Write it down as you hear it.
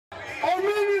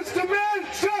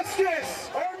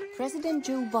President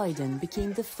Joe Biden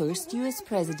became the first U.S.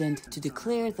 president to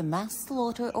declare the mass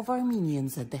slaughter of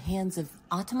Armenians at the hands of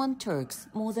Ottoman Turks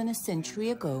more than a century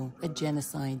ago a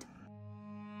genocide.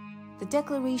 The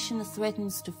declaration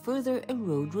threatens to further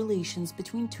erode relations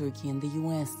between Turkey and the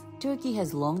U.S. Turkey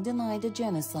has long denied a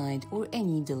genocide or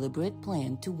any deliberate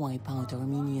plan to wipe out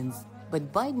Armenians.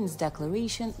 But Biden's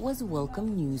declaration was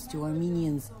welcome news to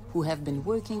Armenians, who have been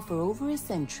working for over a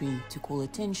century to call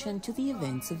attention to the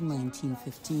events of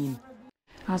 1915.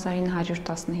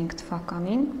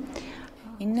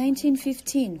 In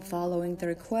 1915, following the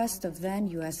request of then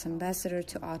U.S. Ambassador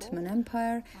to Ottoman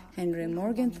Empire, Henry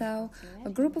Morgenthau, a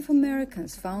group of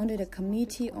Americans founded a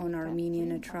Committee on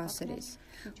Armenian Atrocities,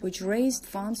 which raised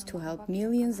funds to help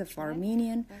millions of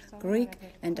Armenian, Greek,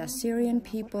 and Assyrian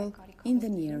people in the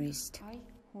Near East.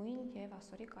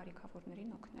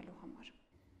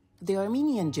 The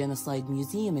Armenian Genocide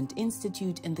Museum and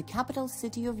Institute in the capital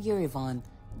city of Yerevan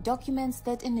documents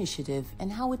that initiative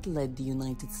and how it led the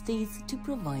United States to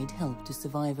provide help to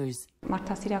survivors.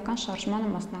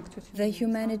 The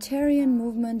humanitarian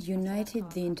movement united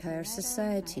the entire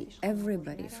society,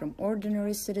 everybody from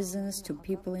ordinary citizens to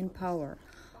people in power,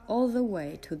 all the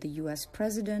way to the U.S.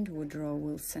 President Woodrow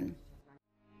Wilson.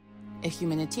 A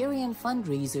humanitarian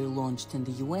fundraiser launched in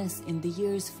the U.S. in the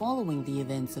years following the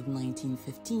events of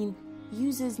 1915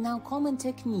 uses now common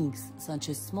techniques such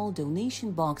as small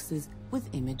donation boxes with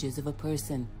images of a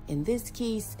person. In this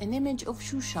case, an image of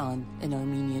Shushan, an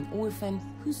Armenian orphan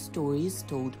whose story is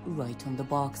told right on the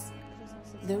box.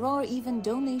 There are even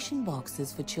donation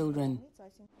boxes for children.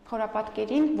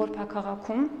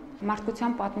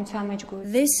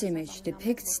 This image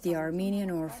depicts the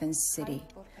Armenian orphan city,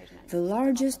 the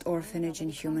largest orphanage in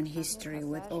human history,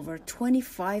 with over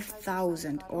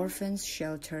 25,000 orphans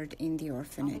sheltered in the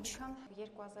orphanage.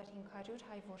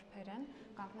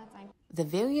 The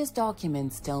various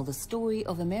documents tell the story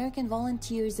of American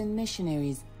volunteers and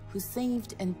missionaries who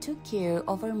saved and took care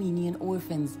of Armenian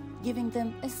orphans, giving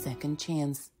them a second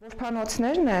chance.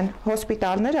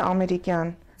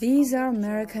 These are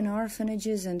American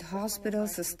orphanages and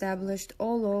hospitals established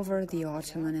all over the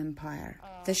Ottoman Empire.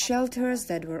 The shelters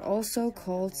that were also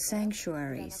called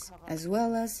sanctuaries, as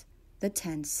well as the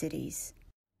tent cities.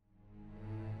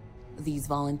 These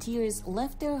volunteers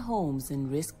left their homes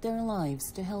and risked their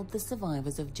lives to help the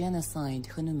survivors of genocide,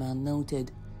 Hanuman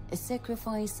noted, a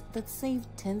sacrifice that saved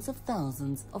tens of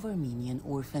thousands of Armenian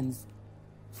orphans.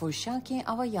 For Shake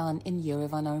Avoyan in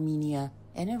Yerevan, Armenia,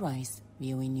 Anna Rice,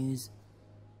 VOA News.